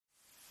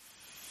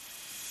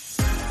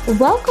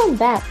Welcome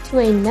back to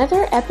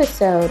another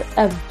episode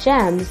of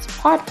GEMS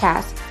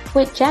podcast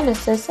with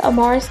Genesis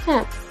Amaris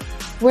Kemp,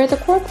 where the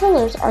core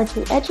pillars are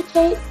to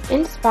educate,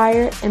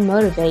 inspire, and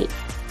motivate.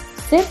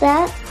 Sit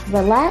back,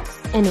 relax,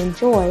 and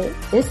enjoy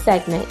this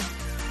segment.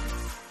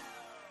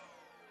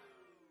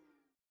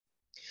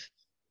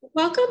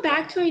 Welcome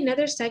back to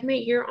another segment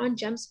here on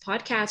GEMS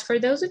podcast. For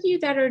those of you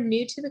that are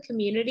new to the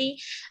community,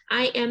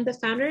 I am the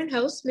founder and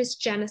host, Miss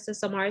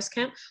Genesis Amaris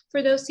Kemp.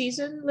 For those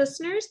seasoned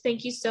listeners,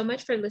 thank you so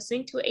much for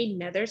listening to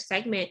another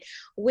segment.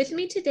 With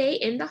me today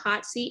in the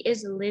hot seat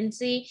is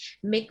Lindsay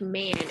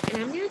McMahon,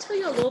 and I'm going to tell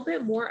you a little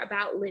bit more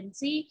about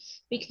Lindsay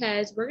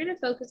because we're going to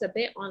focus a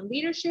bit on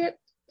leadership,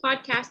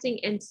 podcasting,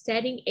 and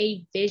setting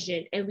a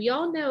vision. And we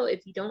all know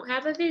if you don't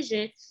have a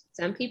vision,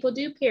 some people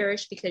do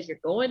perish because you're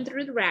going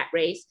through the rat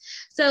race.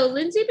 So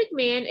Lindsay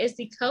McMahon is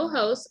the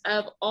co-host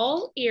of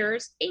All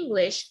Ears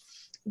English.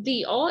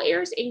 The All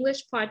Ears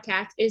English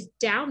podcast is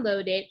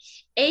downloaded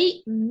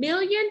 8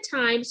 million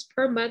times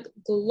per month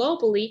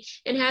globally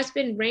and has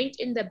been ranked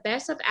in the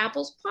Best of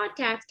Apple's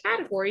podcast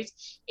categories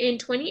in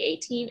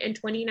 2018 and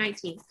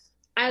 2019.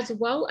 As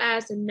well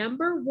as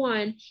number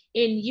 1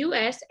 in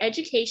U.S.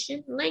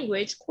 education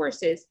language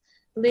courses.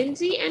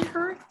 Lindsay and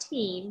her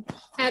team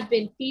have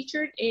been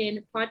featured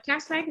in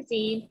Podcast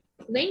Magazine,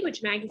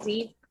 Language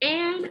Magazine,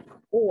 and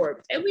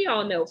Forbes. And we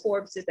all know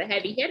Forbes is a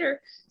heavy hitter.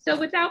 So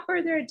without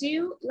further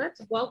ado, let's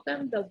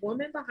welcome the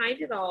woman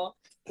behind it all,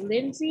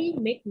 Lindsay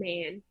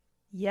McMahon.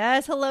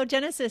 Yes. Hello,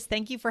 Genesis.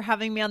 Thank you for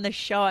having me on the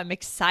show. I'm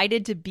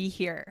excited to be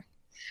here.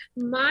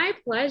 My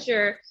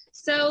pleasure.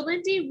 So,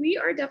 Lindsay, we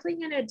are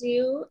definitely going to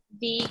do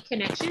the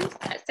connections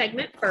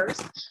segment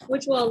first,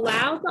 which will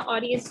allow the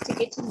audience to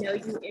get to know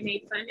you in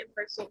a fun and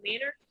personal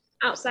manner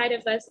outside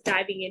of us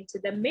diving into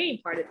the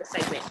main part of the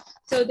segment.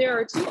 So there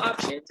are 2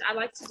 options I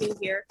like to do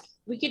here.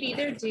 We could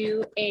either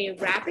do a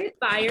rapid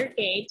fire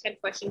game,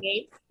 10-question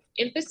game,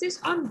 emphasis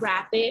on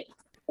rapid,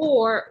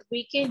 or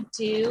we can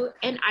do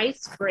an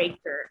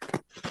icebreaker.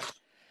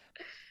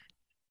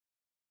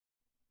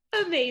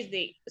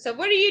 Amazing. So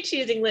what are you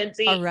choosing,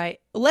 Lindsay? All right.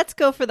 Let's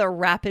go for the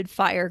rapid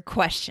fire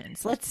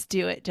questions. Let's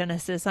do it,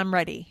 Genesis. I'm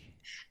ready.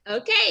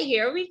 Okay,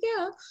 here we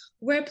go.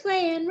 We're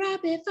playing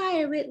rapid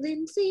fire with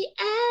Lindsay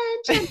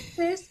and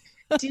Genesis.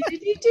 Do.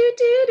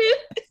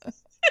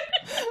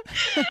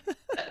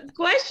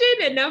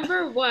 Question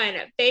number 1,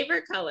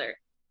 favorite color?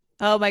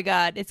 Oh my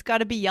God. It's got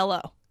to be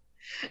yellow.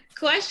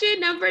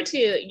 Question number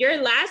 2, your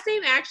last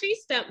name actually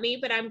stumped me,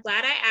 but I'm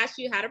glad I asked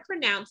you how to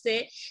pronounce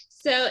it.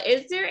 So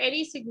is there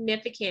any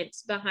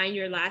significance behind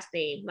your last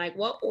name? Like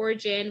what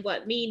origin,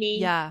 what meaning?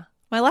 Yeah.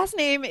 My last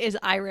name is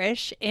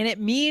Irish and it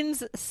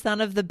means son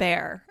of the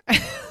bear.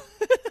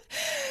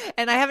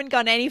 And I haven't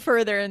gone any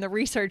further in the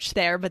research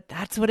there, but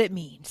that's what it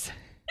means.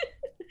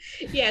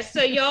 Yes.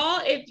 So y'all,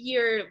 if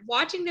you're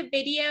watching the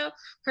video,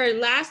 her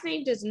last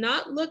name does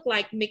not look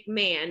like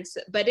McMahon's,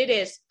 but it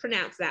is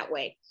pronounced that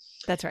way.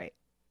 That's right.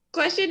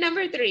 Question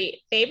number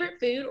 3, favorite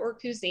food or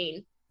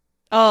cuisine?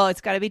 Oh,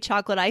 it's got to be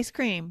chocolate ice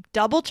cream.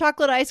 Double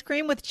chocolate ice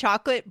cream with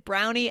chocolate,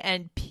 brownie,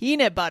 and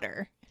peanut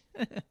butter.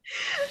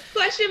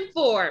 Question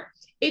 4.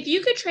 If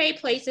you could trade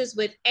places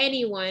with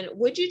anyone,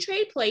 would you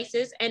trade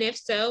places? And if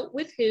so,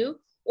 with who?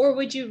 Or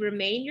would you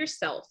remain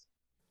yourself?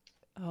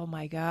 Oh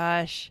my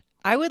gosh.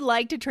 I would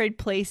like to trade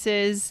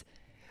places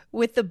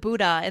with the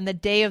Buddha and the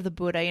day of the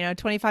Buddha,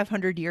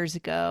 2,500 years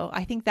ago.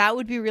 I think that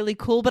would be really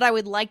cool, but I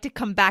would like to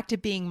come back to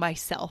being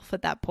myself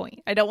at that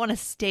point. I don't want to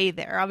stay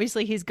there.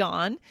 Obviously, he's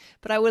gone,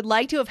 but I would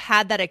like to have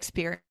had that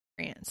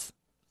experience.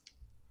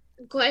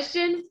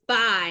 Question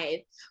 5.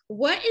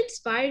 What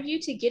inspired you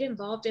to get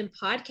involved in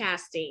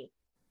podcasting?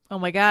 Oh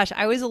my gosh.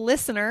 I was a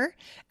listener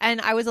and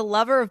I was a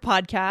lover of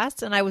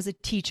podcasts and I was a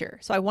teacher.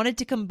 So I wanted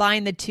to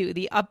combine the two,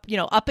 the up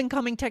and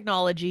coming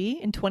technology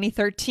in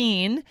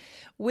 2013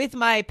 with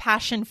my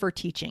passion for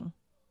teaching.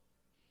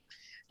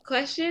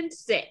 Question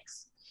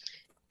 6.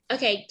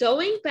 Okay,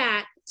 going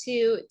back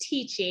to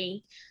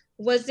teaching,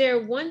 was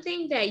there one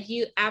thing that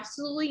you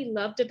absolutely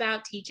loved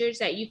about teachers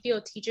that you feel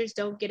teachers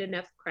don't get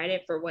enough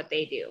credit for what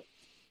they do?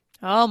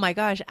 Oh my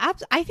gosh.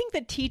 I think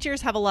that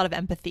teachers have a lot of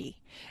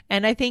empathy.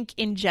 And I think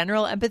in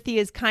general, empathy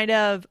is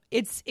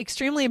it's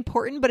extremely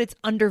important, but it's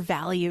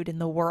undervalued in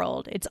the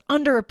world. It's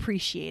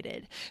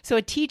underappreciated. So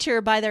a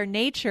teacher, by their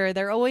nature,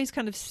 they're always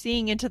kind of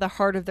seeing into the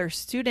heart of their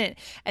student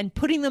and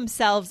putting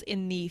themselves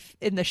in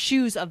the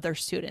shoes of their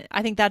student.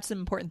 I think that's an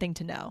important thing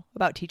to know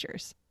about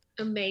teachers.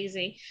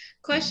 Amazing.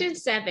 Question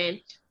 7.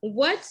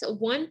 What's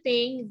one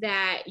thing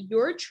that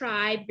your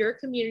tribe, your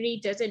community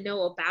doesn't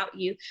know about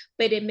you,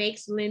 but it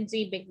makes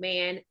Lindsay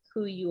McMahon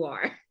who you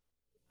are?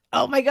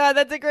 Oh my God,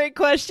 that's a great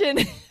question.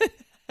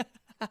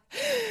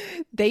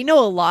 They know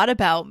a lot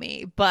about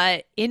me,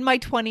 but in my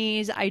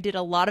 20s, I did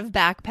a lot of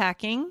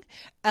backpacking,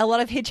 a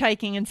lot of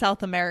hitchhiking in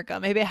South America.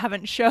 Maybe I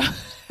haven't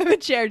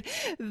shared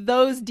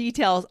those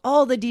details,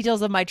 all the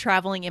details of my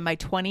traveling in my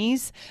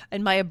 20s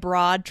and my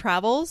abroad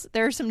travels.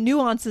 There are some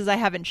nuances I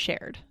haven't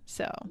shared.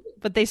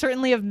 But they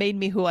certainly have made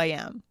me who I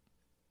am.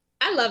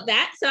 I love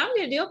that. So I'm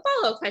going to do a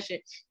follow-up question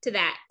to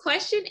that.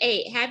 Question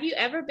 8. Have you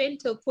ever been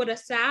to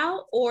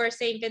Curacao or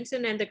St.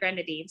 Vincent and the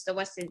Grenadines, the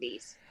West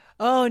Indies?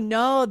 Oh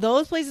no,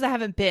 those places I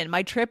haven't been.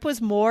 My trip was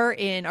more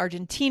in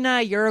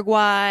Argentina,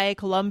 Uruguay,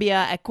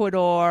 Colombia,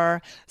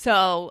 Ecuador.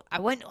 So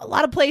I went a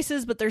lot of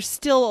places, but there's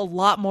still a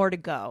lot more to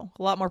go.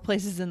 A lot more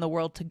places in the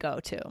world to go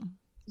to.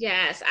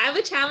 Yes, I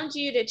would challenge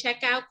you to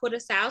check out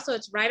Curacao. So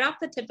it's right off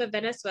the tip of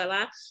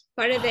Venezuela,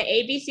 part of the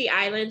ABC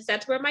Islands.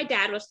 That's where my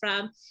dad was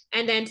from.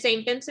 And then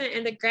St. Vincent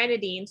and the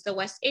Grenadines, the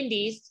West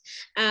Indies,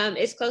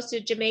 is close to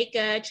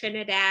Jamaica,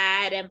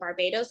 Trinidad, and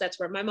Barbados. That's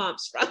where my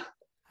mom's from.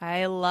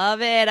 I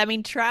love it. I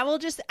mean,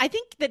 I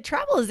think that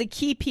travel is a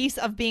key piece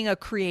of being a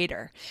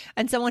creator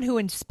and someone who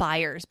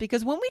inspires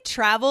because when we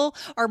travel,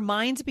 our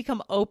minds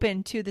become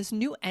open to this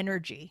new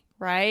energy,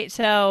 right?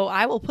 So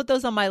I will put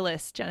those on my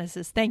list,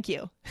 Genesis. Thank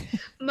you.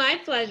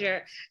 My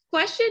pleasure.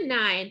 Question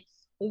 9.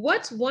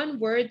 What's one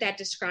word that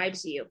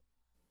describes you?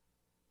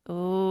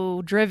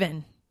 Oh,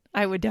 driven.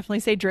 I would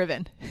definitely say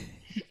driven.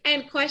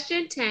 And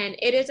question 10,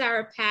 it is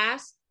our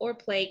pass or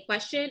play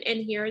question, and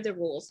here are the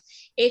rules.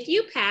 If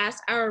you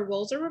pass, our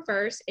roles are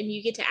reversed, and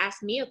you get to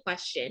ask me a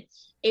question.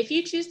 If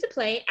you choose to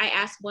play, I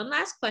ask one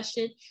last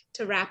question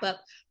to wrap up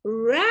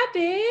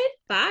rapid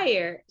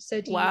fire. So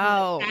do you want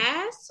Wow. to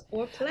pass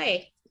or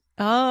play?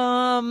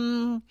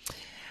 Um,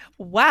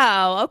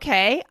 wow.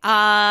 Okay.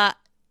 I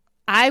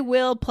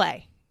will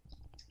play.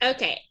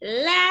 Okay,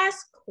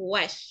 last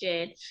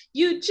question.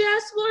 You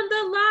just won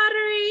the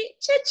lottery.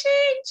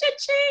 Cha-ching,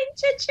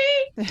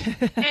 cha-ching,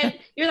 cha-ching. And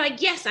you're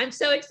like, yes, I'm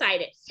so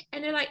excited.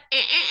 And they're like,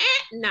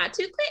 not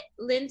too quick.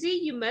 Lindsay,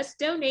 you must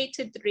donate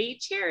to 3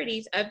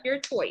 charities of your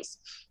choice.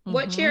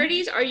 What Mm-hmm.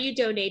 charities are you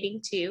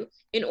donating to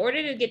in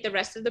order to get the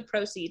rest of the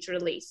proceeds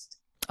released?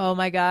 Oh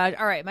my God.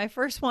 All right. My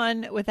first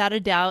one, without a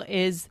doubt,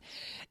 is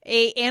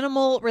a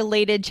animal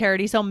related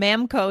charity. So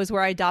Mamco is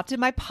where I adopted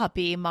my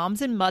puppy,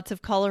 Moms and Mutts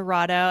of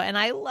Colorado, and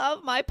I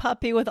love my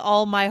puppy with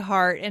all my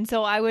heart. And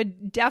so I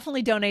would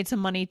definitely donate some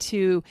money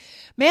to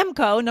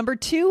Mamco. Number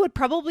 2 would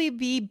probably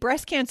be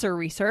breast cancer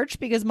research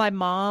because my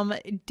mom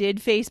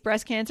did face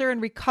breast cancer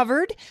and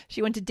recovered.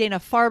 She went to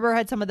Dana-Farber,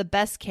 had some of the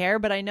best care,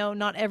 but I know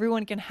not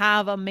everyone can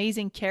have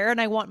amazing care, and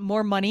I want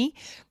more money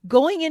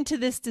going into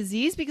this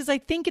disease because I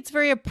think it's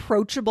very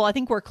approachable. I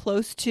think we're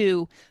close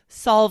to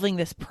solving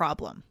this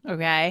problem.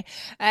 Okay.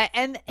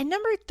 And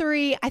number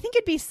 3, I think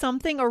it'd be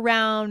something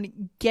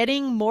around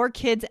getting more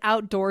kids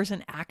outdoors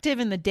and active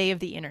in the day of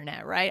the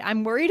internet, right?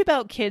 I'm worried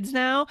about kids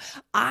now.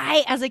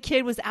 I, as a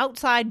kid, was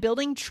outside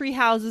building tree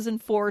houses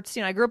and forts.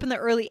 You know, I grew up in the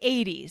early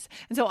 80s.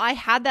 And so I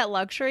had that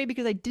luxury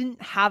because I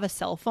didn't have a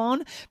cell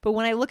phone. But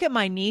when I look at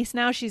my niece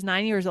now, she's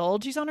 9 years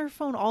old, she's on her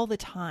phone all the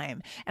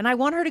time. And I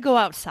want her to go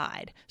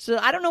outside. So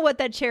I don't know what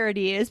that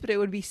charity is, but it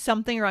would be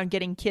something around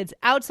getting kids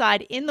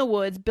outside in the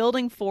woods,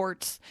 building forts,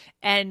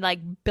 and like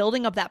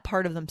building up that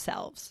part of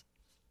themselves.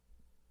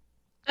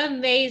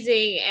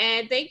 Amazing.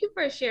 And thank you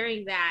for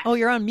sharing that. Oh,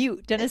 you're on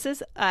mute,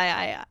 Genesis. Oh,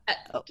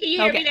 Can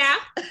you hear me okay. now?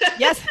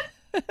 Yes,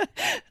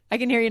 I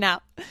can hear you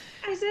now.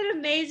 I said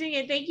amazing,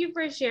 and thank you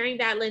for sharing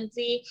that,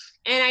 Lindsay.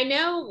 And I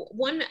know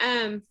one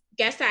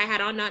guest that I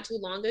had on not too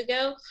long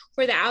ago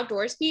for the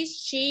outdoors piece,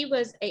 she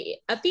was a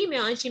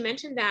female, and she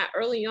mentioned that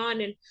early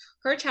on in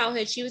her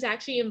childhood, she was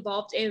actually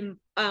involved in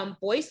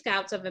Boy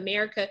Scouts of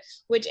America,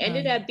 which Oh,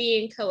 ended yeah. up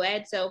being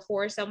co-ed. So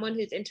for someone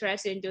who's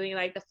interested in doing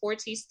like the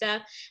Forty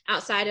stuff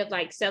outside of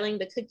like selling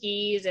the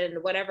cookies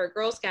and whatever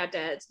Girl Scout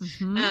does,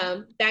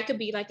 Mm-hmm. that could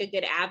be like a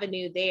good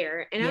avenue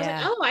there. And I was like,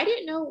 Yeah. oh, I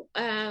didn't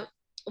know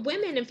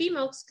women and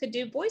females could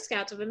do Boy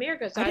Scouts of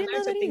America. So I I didn't learned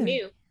know that something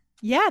either. new.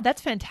 Yeah,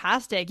 that's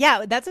fantastic.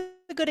 Yeah, that's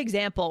a good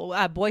example.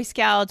 Boy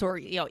Scouts or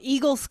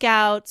Eagle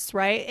Scouts,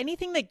 right?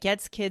 Anything that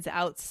gets kids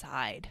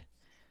outside.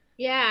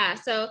 Yeah.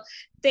 So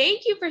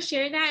thank you for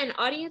sharing that. And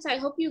audience, I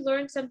hope you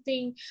learned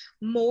something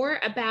more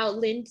about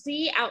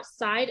Lindsay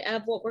outside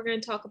of what we're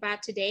going to talk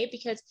about today,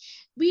 because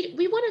we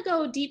want to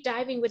go deep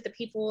diving with the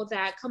people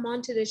that come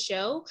onto the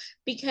show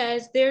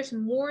because there's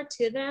more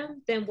to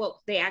them than what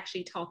they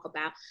actually talk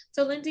about.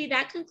 So Lindsay,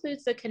 that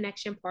concludes the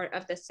connection part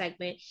of the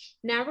segment.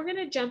 Now we're going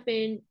to jump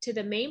into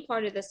the main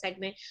part of the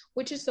segment,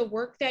 which is the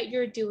work that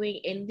you're doing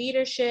in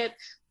leadership,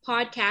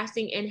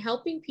 podcasting, and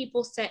helping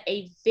people set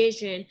a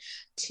vision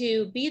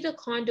to be the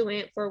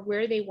conduit for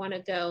where they want to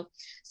go.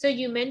 So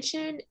you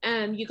mentioned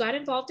you got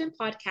involved in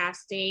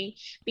podcasting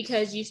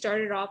because you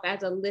started off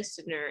as a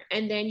listener,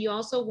 and then you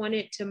also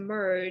wanted to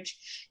merge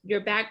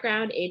your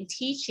background in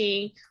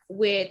teaching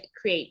with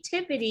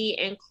creativity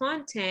and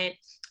content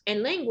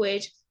and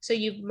language. So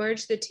you've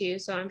merged the two.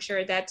 So I'm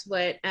sure that's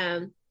what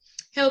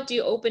helped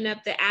you open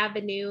up the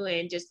avenue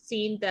and just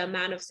seeing the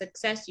amount of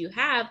success you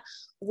have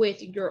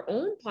with your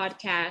own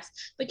podcast.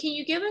 But can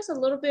you give us a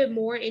little bit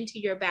more into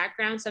your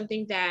background,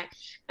 something that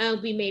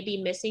we may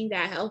be missing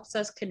that helps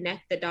us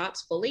connect the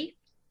dots fully?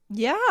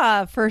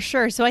 Yeah, for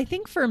sure. So I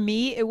think for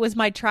me, it was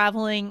my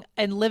traveling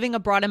and living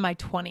abroad in my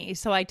 20s.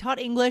 So I taught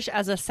English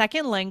as a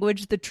second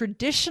language the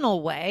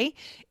traditional way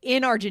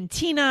in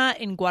Argentina,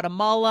 in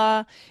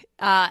Guatemala,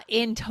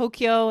 in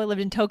Tokyo. I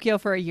lived in Tokyo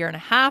for a year and a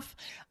half.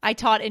 I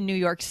taught in New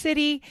York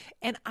City,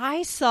 and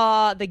I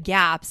saw the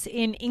gaps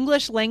in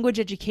English language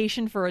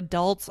education for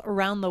adults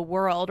around the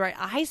world, right?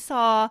 I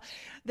saw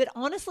that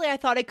honestly, I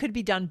thought it could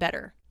be done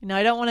better.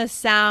 I don't want to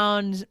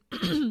sound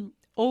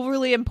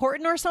overly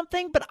important or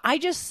something, but I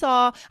just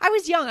saw, I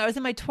was young, I was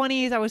in my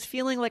 20s, I was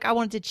feeling like I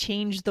wanted to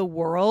change the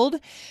world.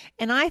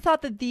 And I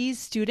thought that these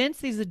students,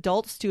 these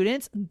adult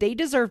students, they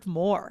deserved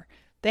more.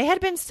 They had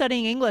been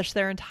studying English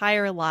their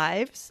entire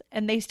lives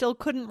and they still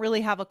couldn't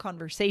really have a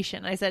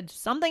conversation. I said,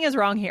 something is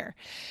wrong here.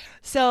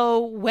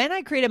 So when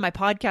I created my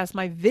podcast,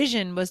 my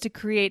vision was to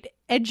create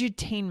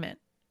edutainment.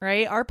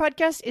 Right? Our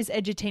podcast is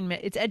edutainment.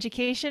 It's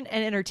education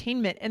and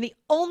entertainment. And the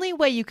only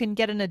way you can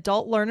get an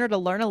adult learner to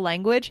learn a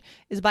language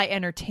is by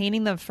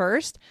entertaining them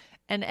first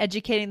and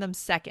educating them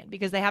second,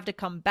 because they have to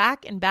come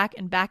back and back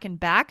and back and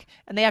back,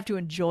 and they have to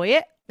enjoy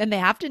it. And they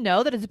have to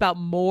know that it's about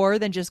more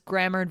than just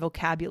grammar and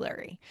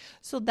vocabulary.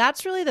 So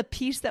that's really the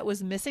piece that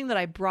was missing that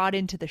I brought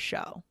into the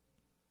show.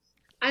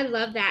 I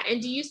love that.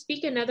 And do you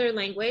speak another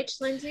language,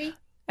 Lindsay?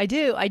 I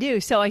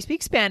do. So I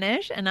speak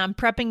Spanish, and I'm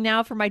prepping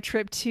now for my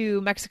trip to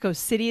Mexico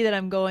City that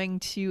I'm going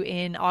to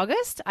in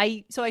August.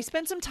 So I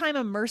spent some time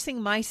immersing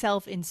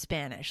myself in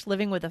Spanish,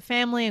 living with a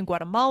family in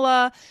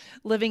Guatemala,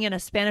 living in a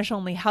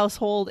Spanish-only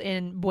household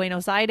in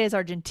Buenos Aires,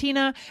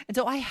 Argentina. And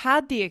so I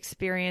had the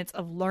experience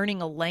of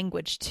learning a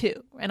language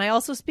too. And I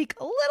also speak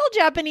a little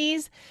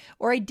Japanese,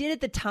 or I did at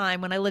the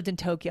time when I lived in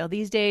Tokyo.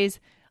 These days,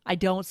 I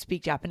don't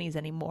speak Japanese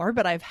anymore,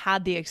 but I've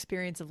had the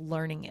experience of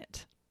learning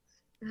it.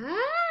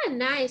 Ah,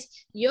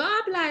 nice. Yo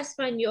habla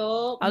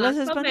español ¿Hablas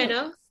más o español?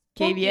 menos.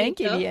 Qué bien,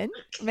 qué bien.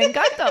 Me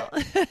encantó.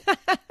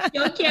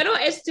 Yo quiero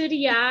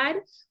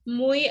estudiar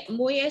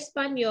muy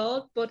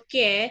español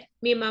porque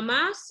mi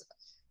mamá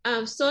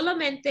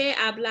solamente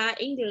habla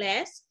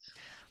inglés,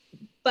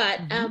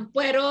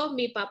 pero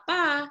mi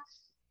papá,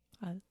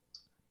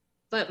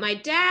 but my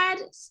dad,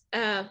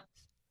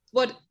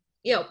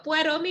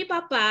 puedo mi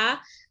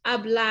papá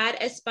hablar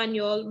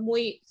español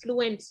muy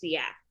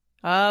fluencia.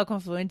 Ah,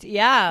 confluencia.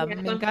 Ya,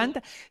 me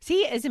encanta.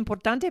 Sí, es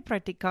importante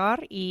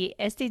practicar y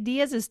estos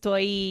días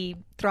estoy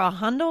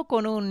trabajando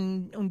con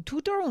un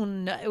tutor,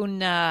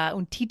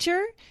 un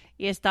teacher,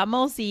 y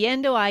estamos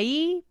yendo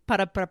ahí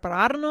para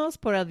prepararnos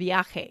por el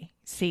viaje.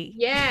 Sí.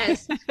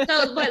 Yes.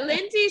 So what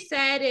Lindsay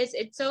said is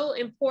it's so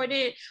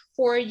important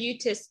for you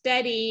to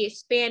study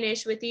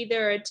Spanish with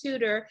either a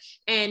tutor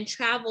and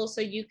travel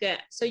so you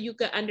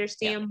could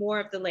understand more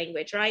of the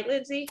language, right,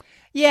 Lindsay?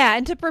 Yeah,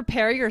 and to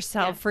prepare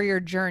yourself for your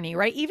journey,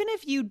 right? Even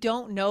if you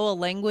don't know a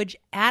language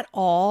at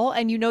all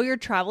and you know you're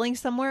traveling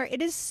somewhere,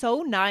 it is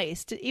so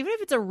nice to, even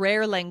if it's a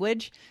rare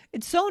language,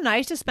 it's so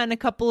nice to spend a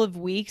couple of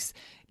weeks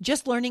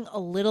just learning a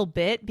little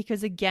bit,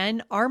 because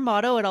again, our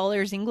motto at All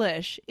Ears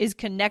English is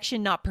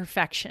connection, not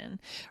perfection,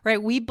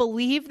 right? We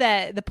believe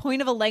that the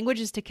point of a language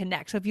is to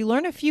connect. So if you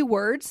learn a few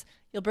words,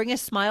 you'll bring a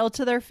smile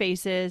to their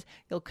faces,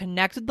 you'll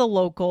connect with the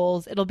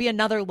locals, it'll be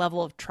another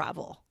level of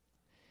travel.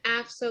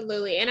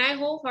 Absolutely. And I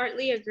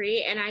wholeheartedly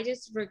agree. And I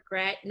just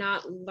regret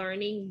not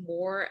learning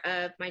more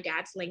of my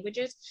dad's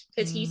languages,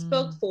 because he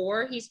spoke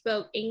four. He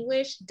spoke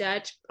English,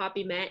 Dutch,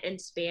 Papiament, and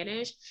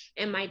Spanish.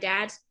 And my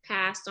dad's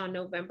passed on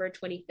November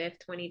 25th,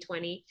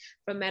 2020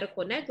 from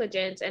medical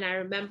negligence. And I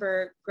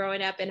remember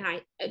growing up,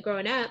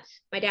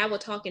 my dad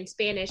would talk in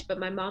Spanish, but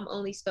my mom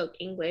only spoke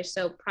English.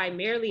 So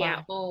primarily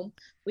at home,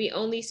 we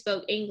only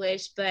spoke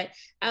English. But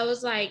I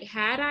was like,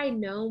 had I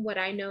known what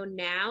I know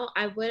now,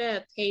 I would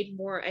have paid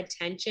more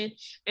attention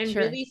and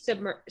really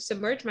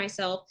submerge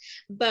myself.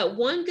 But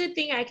one good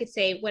thing I could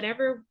say,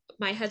 whenever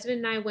my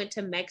husband and I went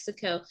to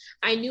Mexico,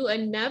 I knew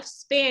enough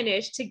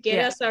Spanish to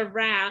get us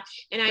around.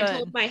 And I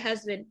told my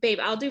husband, babe,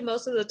 I'll do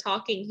most of the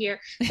talking here.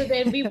 So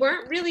then we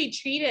weren't really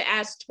treated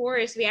as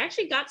tourists. We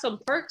actually got some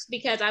perks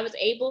because I was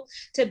able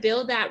to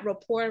build that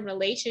rapport and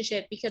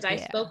relationship because I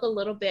spoke a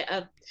little bit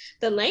of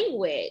the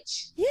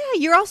language. Yeah,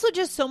 you're also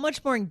just so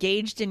much more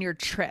engaged in your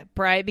trip,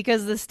 right?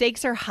 Because the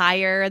stakes are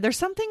higher. There's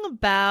something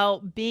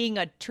about being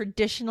a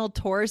traditional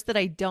tourist that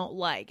I don't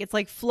like. It's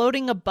like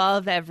floating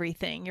above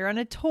everything. You're on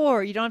a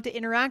tour. You don't have to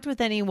interact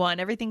with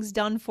anyone. Everything's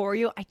done for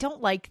you. I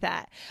don't like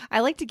that. I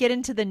like to get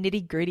into the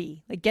nitty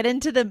gritty, like get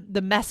into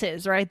the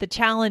messes, right? The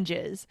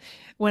challenges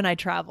when I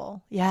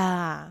travel.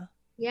 Yeah.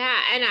 Yeah,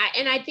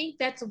 and I think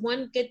that's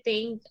one good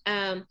thing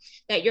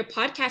that your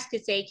podcast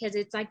could say, because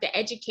it's like the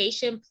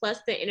education plus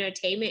the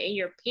entertainment, and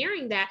you're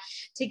pairing that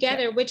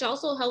together, which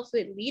also helps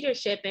with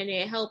leadership, and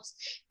it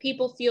helps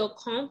people feel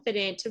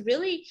confident to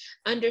really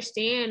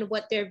understand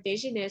what their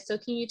vision is. So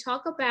can you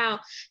talk about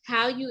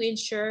how you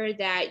ensure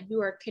that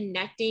you are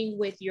connecting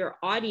with your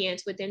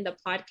audience within the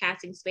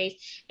podcasting space,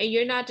 and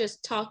you're not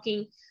just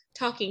talking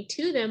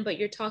to them, but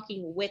you're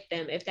talking with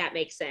them, if that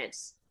makes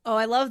sense? Oh,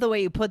 I love the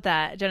way you put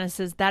that,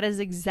 Genesis. That is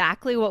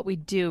exactly what we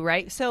do,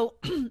 right? So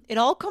it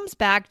all comes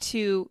back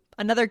to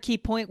another key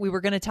point we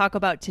were going to talk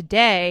about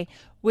today,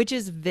 which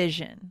is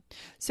vision.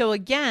 So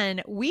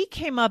again, we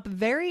came up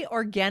very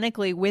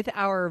organically with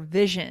our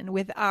vision,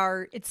 with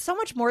our, it's so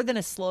much more than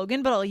a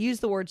slogan, but I'll use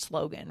the word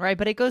slogan, right?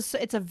 But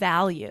it's a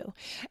value.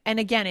 And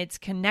again, it's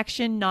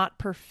connection, not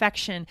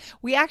perfection.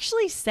 We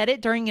actually said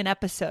it during an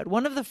episode.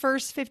 One of the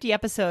first 50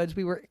 episodes,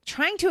 we were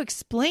trying to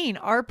explain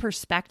our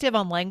perspective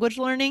on language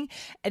learning,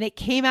 and it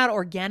came out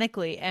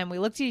organically. And we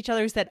looked at each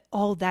other and said,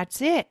 oh,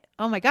 that's it.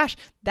 Oh my gosh,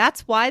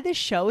 that's why this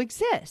show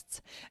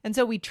exists. And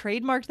so we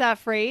trademarked that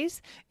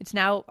phrase. It's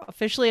now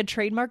officially a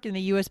trademark in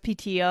the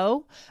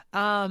USPTO.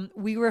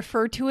 We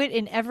refer to it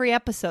in every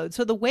episode.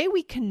 So the way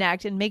we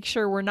connect and make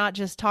sure we're not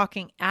just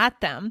talking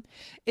at them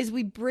is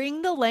we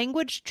bring the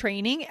language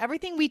training,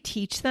 everything we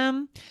teach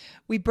them,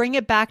 we bring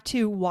it back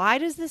to why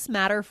does this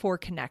matter for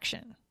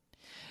connection?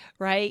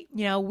 Right?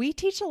 You know, we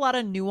teach a lot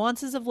of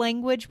nuances of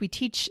language. We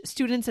teach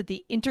students at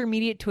the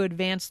intermediate to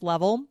advanced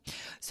level.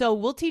 So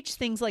we'll teach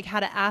things like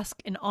how to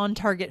ask an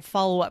on-target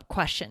follow-up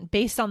question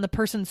based on the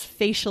person's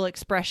facial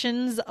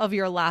expressions of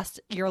your last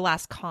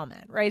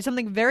comment, right?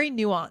 Something very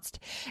nuanced.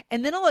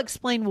 And then I'll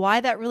explain why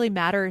that really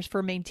matters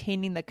for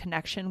maintaining the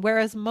connection.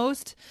 Whereas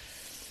most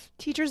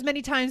teachers,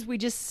 many times we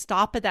just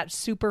stop at that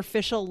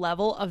superficial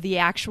level of the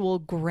actual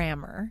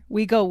grammar.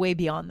 We go way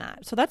beyond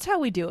that. So that's how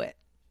we do it.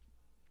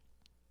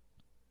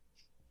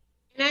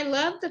 And I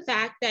love the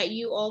fact that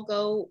you all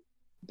go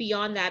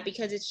beyond that,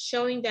 because it's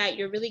showing that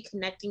you're really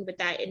connecting with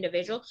that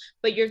individual,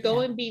 but you're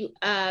going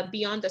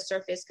beyond the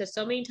surface, because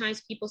so many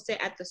times people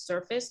sit at the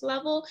surface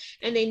level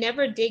and they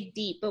never dig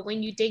deep. But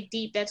when you dig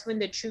deep, that's when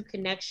the true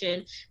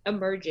connection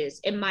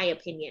emerges, in my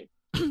opinion.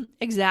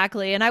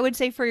 Exactly. And I would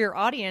say for your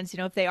audience, you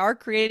know, if they are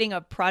creating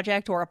a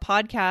project or a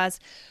podcast,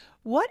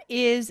 what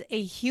is a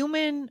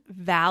human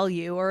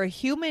value or a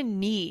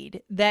human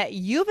need that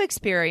you've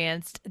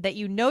experienced, that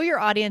you know your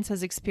audience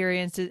has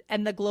experienced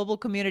and the global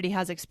community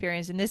has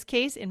experienced? In this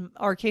case, in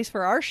our case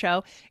for our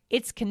show,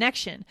 it's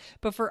connection.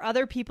 But for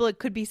other people, it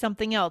could be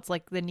something else,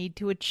 like the need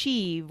to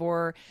achieve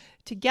or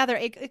together.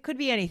 It could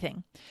be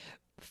anything.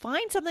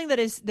 Find something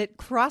that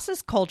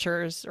crosses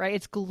cultures, right?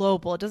 It's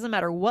global. It doesn't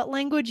matter what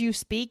language you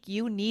speak,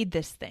 you need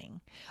this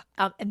thing.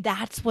 And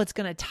that's what's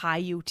going to tie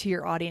you to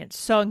your audience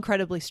so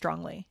incredibly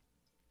strongly.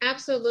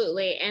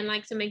 Absolutely. And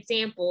like some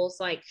examples,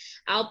 like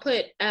I'll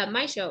put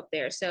my show up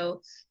there.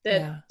 So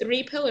the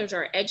three pillars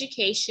are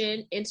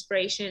education,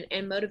 inspiration,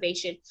 and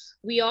motivation.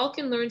 We all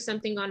can learn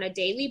something on a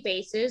daily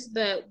basis,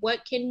 but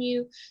what can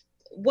you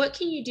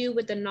do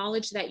with the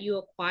knowledge that you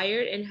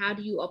acquired, and how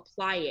do you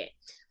apply it?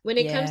 When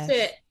it comes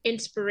to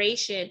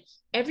inspiration,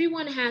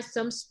 everyone has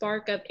some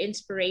spark of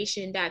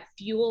inspiration that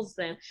fuels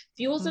them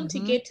to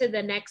get to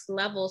the next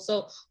level.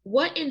 So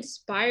what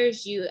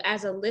inspires you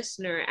as a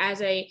listener,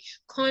 as a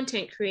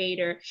content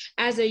creator,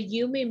 as a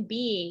human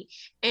being,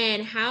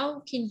 and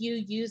how can you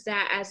use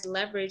that as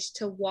leverage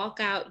to walk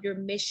out your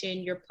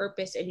mission, your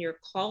purpose, and your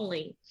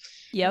calling?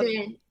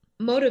 Then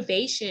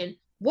motivation.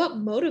 What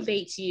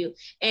motivates you,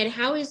 and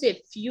how is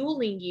it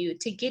fueling you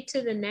to get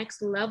to the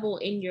next level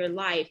in your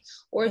life?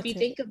 Or if you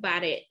think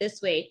about it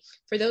this way,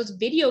 for those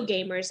video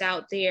gamers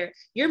out there,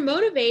 you're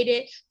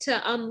motivated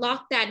to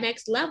unlock that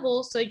next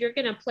level. So you're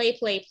going to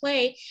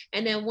play.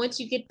 And then once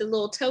you get the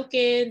little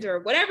tokens or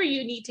whatever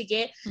you need to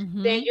get,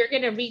 then you're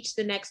going to reach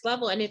the next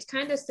level. And it's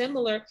kind of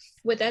similar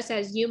with us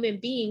as human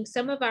beings.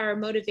 Some of our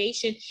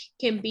motivation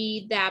can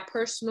be that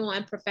personal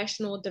and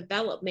professional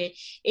development.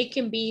 It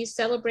can be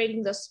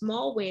celebrating the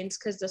small wins,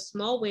 because the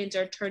small wins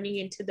are turning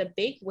into the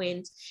big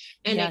wins,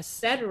 and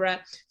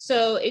etc.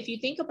 So if you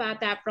think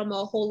about that from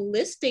a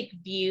holistic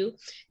view,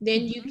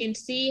 then you can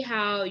see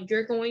how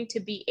you're going to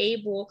be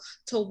able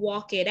to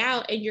walk it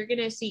out, and you're going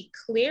to see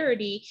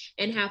clarity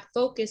and have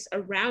focus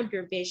around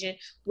your vision,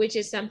 which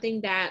is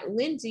something that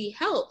Lindsay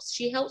helps.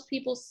 She helps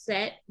people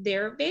set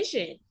their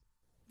vision.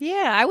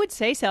 Yeah, I would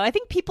say so. I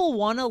think people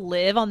want to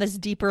live on this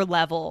deeper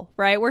level,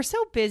 right? We're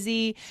so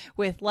busy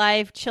with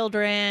life,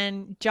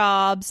 children,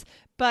 jobs,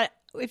 but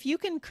if you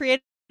can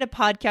create a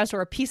podcast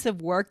or a piece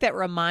of work that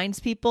reminds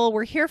people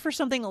we're here for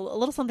something, a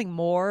little something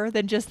more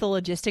than just the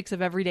logistics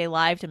of everyday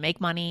life to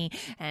make money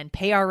and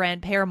pay our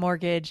rent, pay our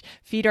mortgage,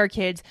 feed our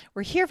kids.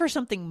 We're here for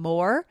something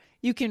more.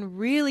 You can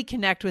really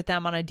connect with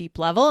them on a deep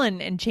level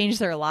and change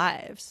their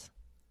live.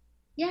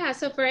 Yeah.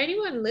 So for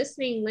anyone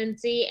listening,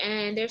 Lindsay,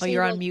 and they're saying,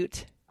 you're on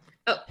mute.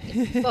 Oh,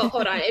 well,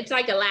 hold on. It's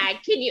like a lag.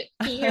 Can you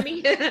hear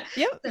me?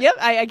 Yep.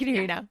 I can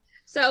hear you now.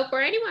 So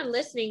for anyone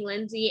listening,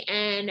 Lindsay,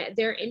 and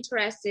they're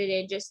interested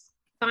in just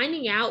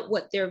finding out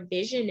what their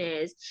vision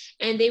is,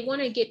 and they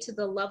want to get to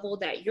the level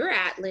that you're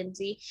at,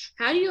 Lindsay,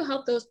 how do you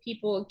help those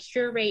people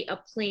curate a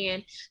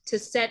plan to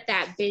set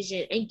that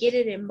vision and get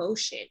it in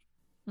motion?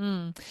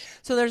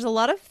 So there's a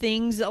lot of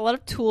things, a lot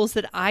of tools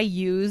that I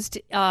used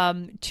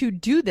to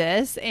do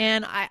this.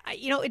 And I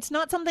it's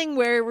not something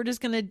where we're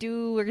going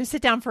to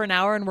sit down for an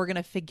hour and we're going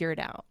to figure it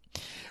out.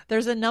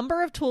 There's a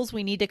number of tools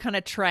we need to kind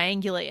of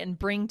triangulate and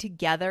bring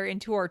together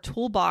into our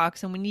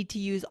toolbox, and we need to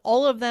use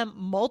all of them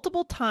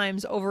multiple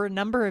times over a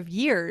number of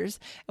years,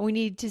 and we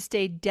need to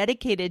stay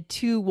dedicated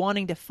to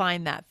wanting to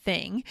find that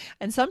thing.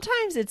 And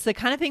sometimes it's the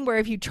kind of thing where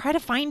if you try to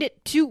find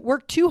it, to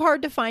work too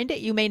hard to find it,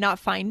 you may not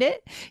find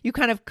it. You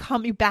kind of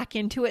come back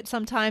into it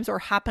sometimes or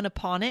happen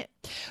upon it.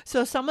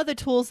 So some of the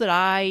tools that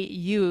I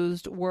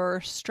used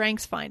were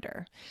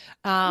StrengthsFinder.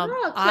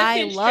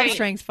 I love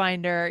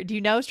StrengthsFinder. Do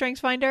you know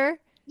StrengthsFinder?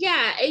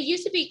 Yeah, it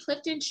used to be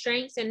Clifton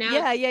Strengths, and now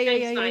it's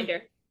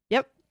StrengthsFinder.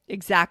 Yep,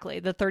 exactly.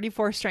 The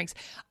 34 strengths.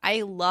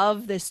 I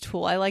love this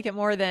tool. I like it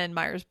more than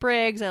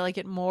Myers-Briggs. I like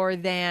it more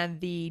than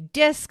the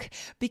DISC,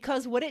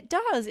 because what it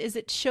does is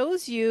it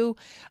shows you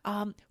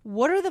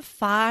what are the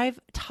 5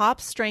 top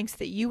strengths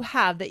that you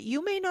have that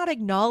you may not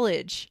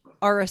acknowledge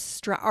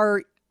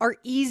are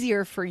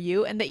easier for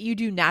you and that you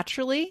do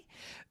naturally.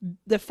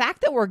 The fact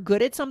that we're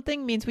good at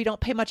something means we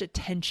don't pay much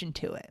attention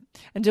to it.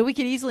 And so we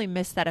could easily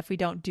miss that if we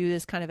don't do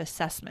this kind of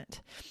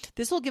assessment.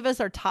 This will give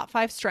us our top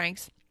 5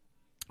 strengths.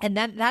 And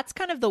then that's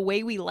kind of the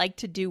way we like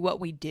to do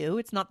what we do.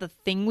 It's not the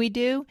thing we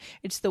do,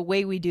 it's the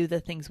way we do the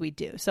things we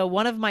do. So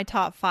one of my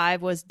top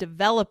 5 was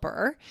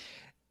developer.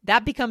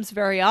 That becomes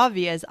very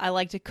obvious. I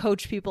like to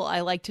coach people.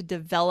 I like to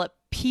develop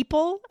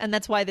people. And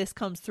that's why this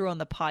comes through on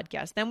the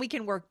podcast. Then we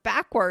can work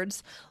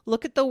backwards,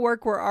 look at the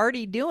work we're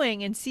already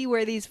doing and see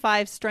where these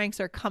 5 strengths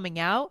are coming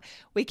out.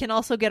 We can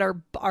also get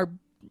our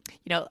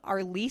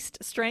least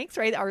strengths,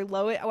 right? Our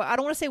low, I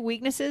don't want to say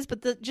weaknesses,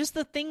 but just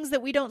the things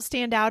that we don't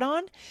stand out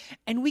on.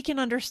 And we can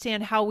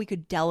understand how we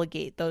could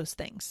delegate those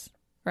things,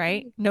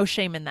 right? No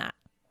shame in that.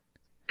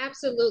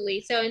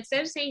 Absolutely. So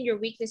instead of saying your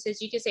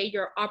weaknesses, you can say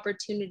your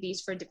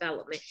opportunities for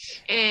development.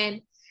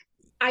 And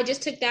I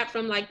just took that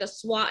from like the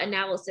SWOT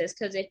analysis,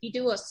 because if you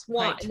do a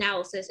SWOT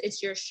analysis,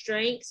 it's your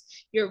strengths,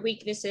 your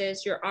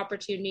weaknesses, your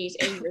opportunities,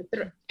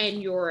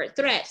 and your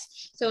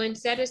threats. So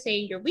instead of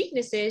saying your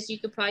weaknesses, you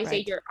could probably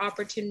say your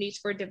opportunities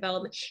for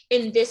development.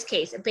 In this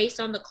case, based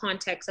on the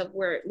context of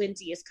where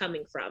Lindsay is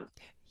coming from.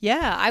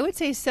 Yeah, I would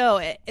say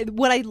so.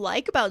 What I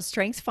like about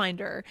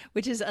StrengthsFinder,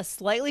 which is a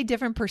slightly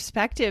different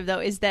perspective though,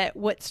 is that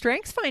what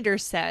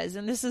StrengthsFinder says,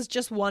 and this is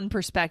just one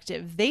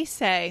perspective, they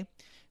say,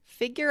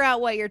 figure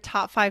out what your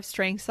top 5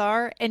 strengths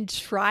are and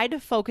try to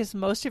focus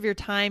most of your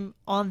time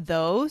on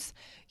those.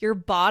 Your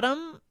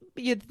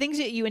things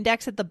that you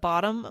index at the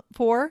bottom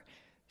for,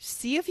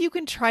 see if you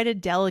can try to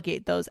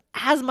delegate those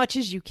as much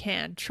as you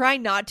can. Try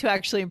not to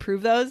actually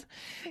improve those.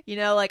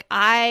 Like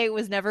I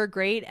was never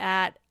great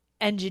at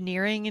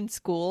engineering in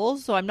school,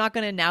 so I'm not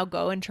going to now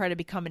go and try to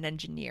become an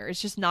engineer.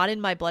 It's just not in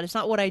my blood. It's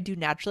not what I do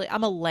naturally.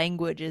 I'm a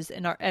languages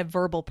and a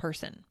verbal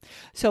person.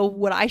 So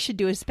what I should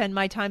do is spend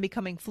my time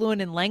becoming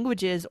fluent in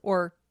languages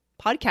or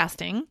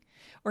podcasting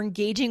or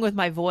engaging with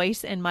my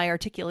voice and my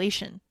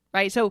articulation,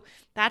 right? So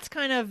that's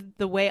kind of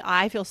the way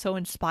I feel so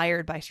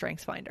inspired by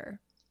StrengthsFinder.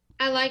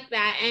 I like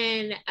that.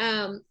 And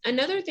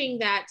another thing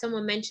that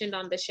someone mentioned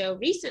on the show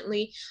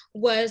recently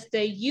was the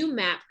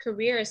UMAP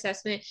career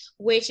assessment,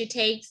 which it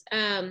takes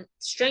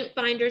Strength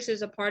Finders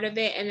as a part of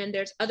it. And then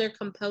there's other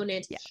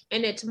components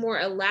and it's more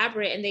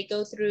elaborate, and they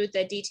go through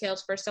the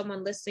details for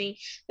someone listening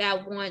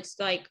that wants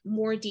like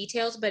more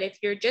details. But if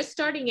you're just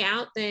starting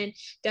out, then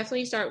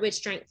definitely start with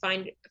Strength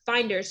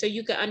Finder so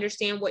you can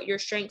understand what your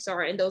strengths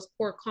are and those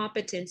core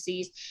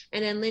competencies.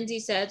 And then Lindsay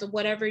says,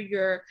 whatever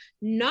you're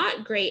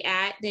not great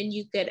at, then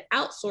you could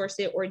outsource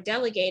it or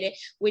delegate it,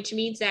 which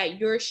means that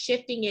you're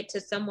shifting it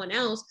to someone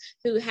else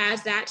who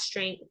has that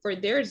strength for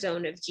their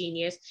zone of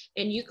genius,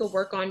 and you could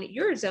work on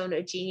your zone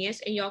of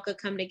genius, and y'all could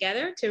come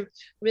together to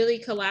really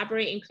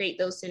collaborate and create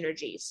those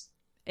synergies.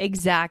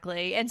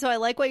 Exactly. And so I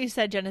like what you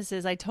said,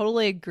 Genesis. I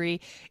totally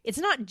agree. It's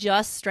not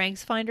just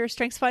StrengthsFinder.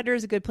 StrengthsFinder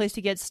is a good place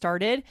to get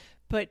started,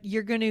 but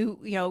you're going to,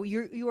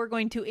 you are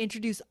going to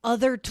introduce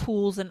other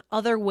tools and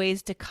other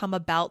ways to come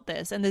about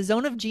this. And the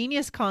zone of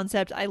genius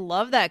concept, I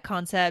love that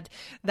concept.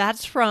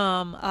 That's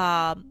from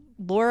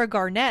Laura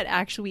Garnett.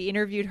 Actually, we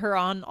interviewed her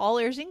on All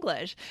Ears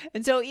English.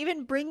 And so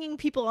even bringing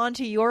people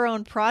onto your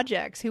own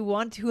projects who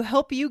want to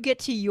help you get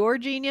to your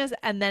genius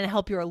and then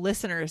help your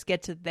listeners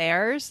get to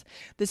theirs.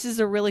 This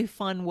is a really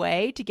fun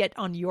way to get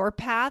on your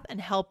path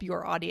and help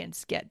your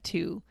audience get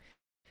to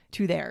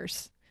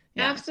theirs.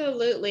 Yeah.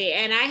 Absolutely.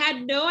 And I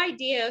had no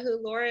idea who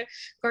Laura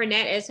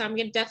Garnett is. So I'm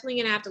definitely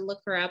going to have to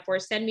look her up or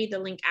send me the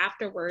link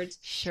afterwards.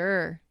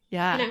 Sure.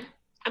 Yeah.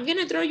 I'm going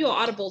to throw you an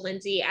audible,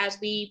 Lindsay, as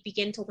we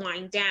begin to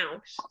wind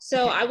down.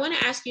 So I want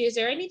to ask you, is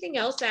there anything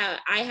else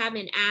that I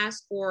haven't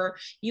asked or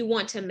you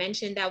want to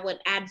mention that would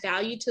add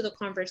value to the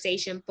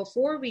conversation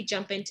before we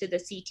jump into the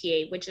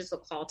CTA, which is the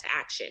call to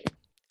action?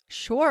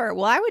 Sure.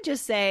 Well, I would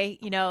just say,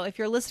 if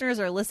your listeners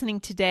are listening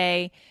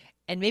today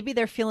and maybe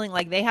they're feeling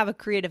like they have a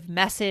creative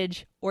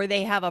message or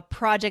they have a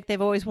project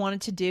they've always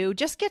wanted to do,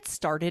 just get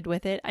started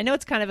with it. I know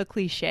it's kind of a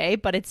cliche,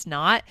 but it's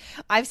not.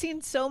 I've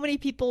seen so many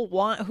people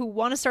who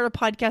want to start a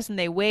podcast and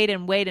they wait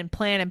and plan and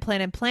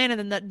plan and plan.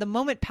 And then the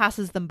moment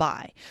passes them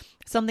by.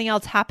 Something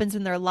else happens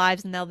in their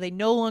lives and now they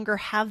no longer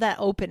have that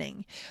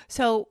opening.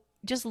 So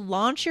just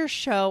launch your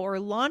show or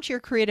launch your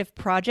creative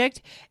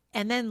project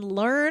and then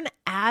learn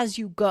as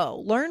you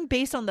go. Learn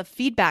based on the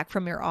feedback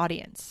from your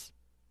audience.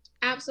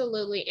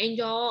 Absolutely. And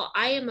y'all,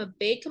 I am a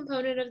big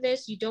component of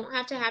this. You don't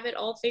have to have it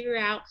all figured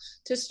out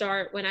to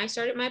start. When I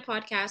started my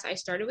podcast, I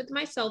started with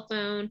my cell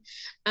phone,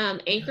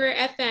 Anchor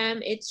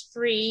FM. It's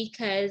free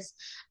because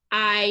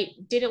I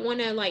didn't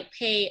want to like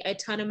pay a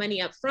ton of money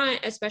up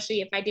front,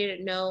 especially if I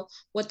didn't know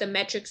what the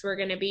metrics were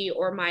going to be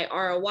or my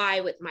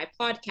ROI with my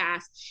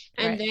podcast.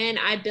 And then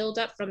I build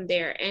up from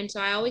there. And so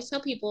I always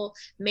tell people,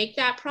 make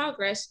that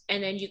progress,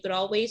 and then you could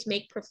always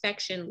make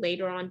perfection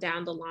later on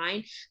down the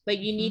line. But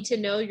you need to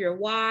know your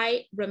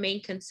why,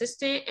 remain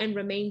consistent, and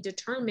remain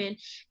determined.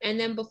 And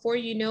then before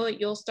you know it,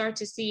 you'll start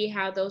to see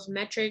how those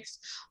metrics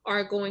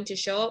are going to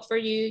show up for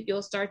you.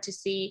 You'll start to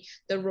see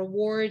the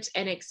rewards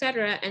and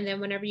etc. And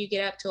then whenever you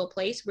get up to a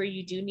place where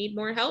you do need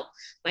more help,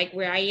 like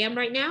where I am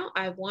right now,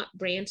 I want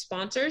brand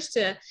sponsors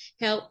to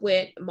help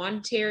with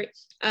monetary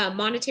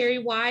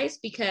wise,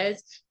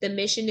 because the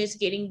mission is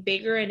getting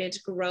bigger and it's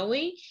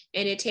growing,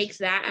 and it takes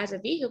that as a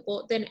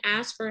vehicle. Then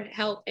ask for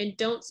help, and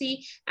don't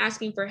see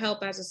asking for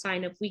help as a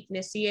sign of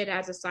weakness. See it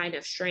as a sign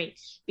of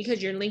strength,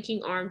 because you're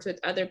linking arms with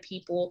other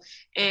people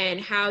and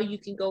how you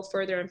can go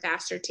further and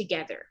faster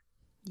together.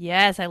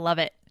 Yes, I love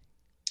it.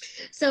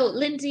 So,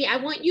 Lindsay, I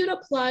want you to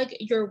plug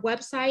your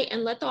website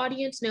and let the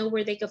audience know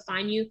where they can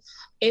find you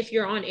if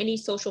you're on any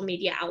social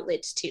media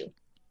outlets too.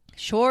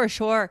 Sure.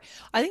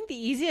 I think the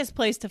easiest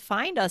place to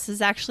find us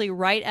is actually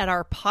right at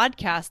our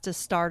podcast to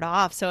start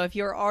off. So if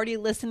you're already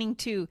listening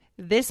to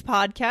this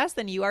podcast,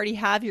 then you already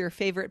have your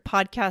favorite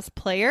podcast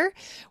player.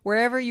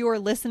 Wherever you are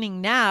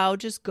listening now,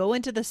 just go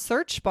into the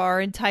search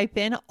bar and type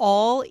in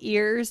All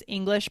Ears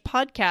English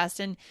Podcast,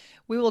 and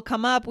we will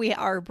come up.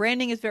 Our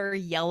branding is very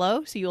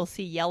yellow, so you'll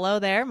see yellow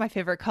there, my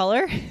favorite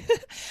color.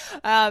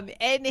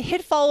 And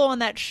hit follow on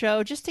that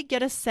show just to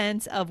get a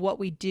sense of what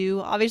we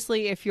do.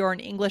 Obviously, if you're an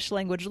English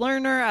language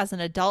learner as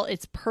an adult,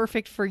 it's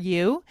perfect for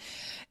you.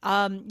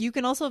 You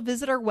can also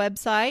visit our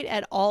website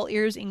at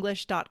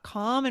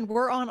allearsenglish.com, and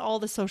we're on all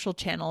the social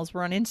channels.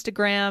 We're on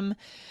Instagram,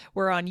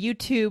 we're on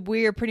YouTube,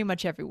 we are pretty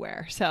much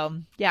everywhere.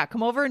 So yeah,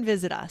 come over and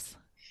visit us.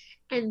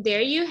 And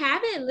there you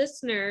have it,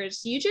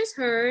 listeners. You just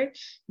heard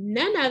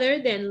none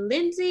other than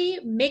Lindsay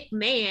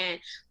McMahon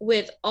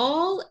with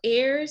All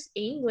Ears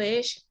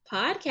English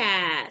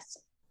Podcast.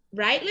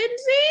 Right,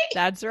 Lindsay?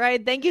 That's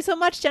right. Thank you so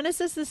much,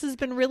 Genesis. This has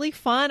been really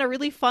fun, a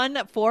really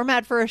fun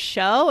format for a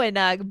show.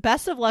 And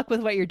best of luck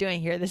with what you're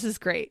doing here. This is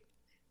great.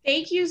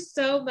 Thank you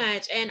so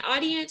much. And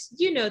audience,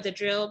 you know the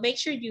drill. Make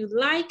sure you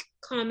like,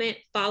 comment,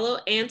 follow,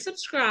 and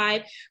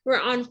subscribe.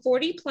 We're on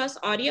 40 plus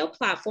audio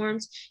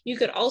platforms. You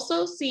could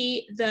also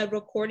see the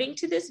recording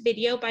to this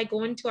video by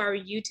going to our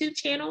YouTube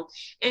channel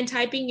and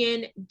typing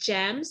in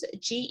GEMS,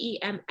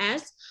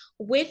 GEMS,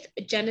 with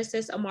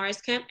Genesis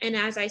Amaris-Kemp. And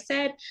as I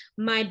said,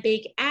 my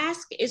big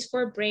ask is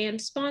for brand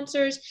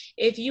sponsors.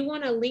 If you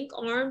want to link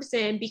arms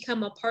and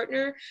become a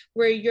partner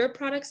where your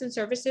products and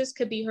services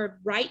could be heard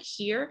right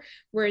here,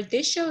 where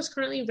this show is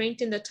currently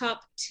ranked in the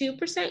top 2%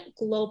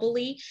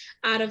 globally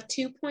out of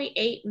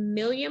 2.8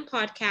 million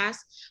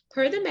podcasts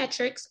per the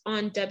metrics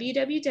on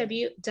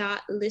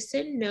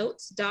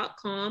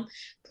www.listennotes.com.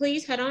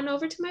 Please head on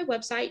over to my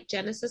website,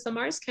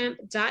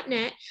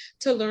 genesisamaris-kemp.net,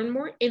 to learn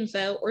more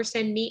info, or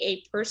send me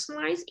a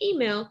personalized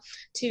email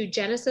to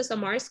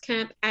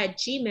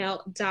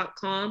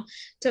genesisamaris-kemp@gmail.com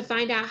to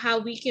find out how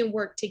we can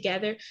work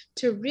together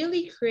to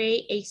really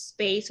create a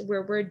space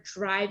where we're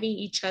driving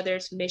each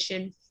other's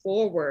mission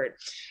forward.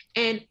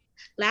 And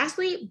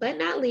lastly, but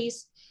not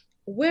least,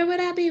 where would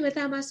I be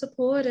without my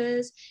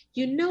supporters?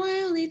 You know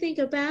I only think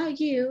about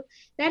you.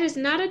 That is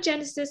not a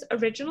Genesis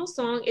original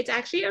song. It's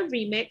actually a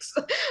remix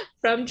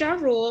from Ja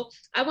Rule.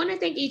 I want to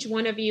thank each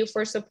one of you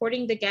for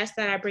supporting the guests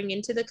that I bring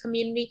into the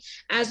community,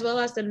 as well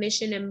as the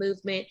mission and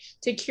movement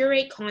to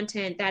curate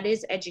content that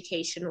is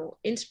educational,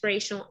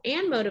 inspirational,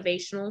 and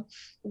motivational,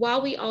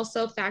 while we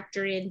also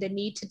factor in the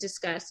need to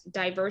discuss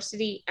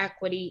diversity,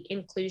 equity,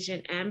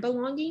 inclusion, and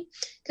belonging,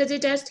 because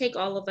it does take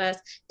all of us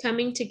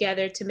coming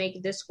together to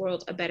make this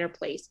world a better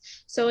place.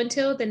 So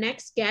until the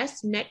next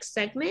guest, next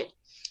segment,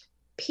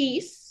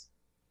 peace,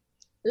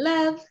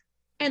 love,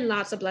 and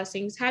lots of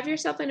blessings. Have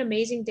yourself an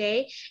amazing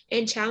day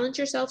and challenge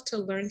yourself to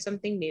learn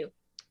something new.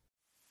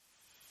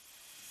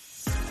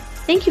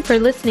 Thank you for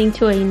listening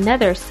to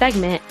another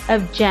segment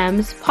of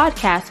GEMS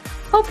Podcast.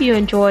 Hope you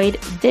enjoyed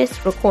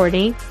this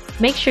recording.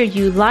 Make sure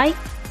you like,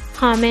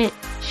 comment,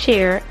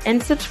 share,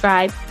 and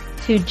subscribe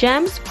to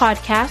GEMS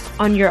Podcast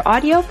on your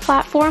audio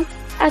platform,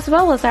 as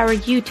well as our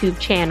YouTube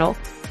channel,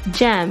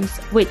 GEMS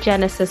with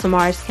Genesis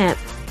Amaris-Kemp.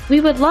 We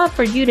would love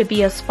for you to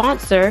be a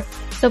sponsor,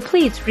 so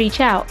please reach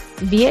out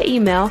via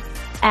email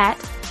at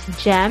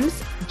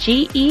GEMS,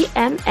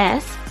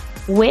 GEMS,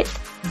 with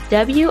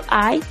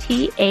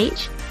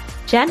WITH,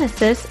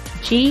 Genesis,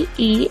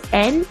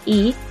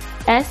 GENESIS,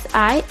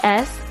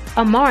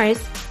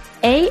 Amaris,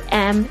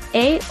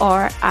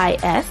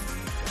 AMARIS,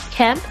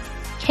 Kemp,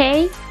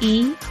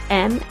 KEMP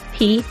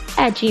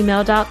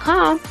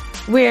 @gmail.com,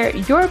 where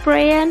your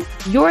brand,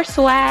 your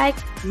swag,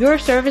 your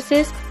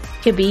services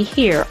can be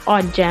here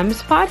on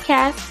GEMS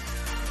Podcast.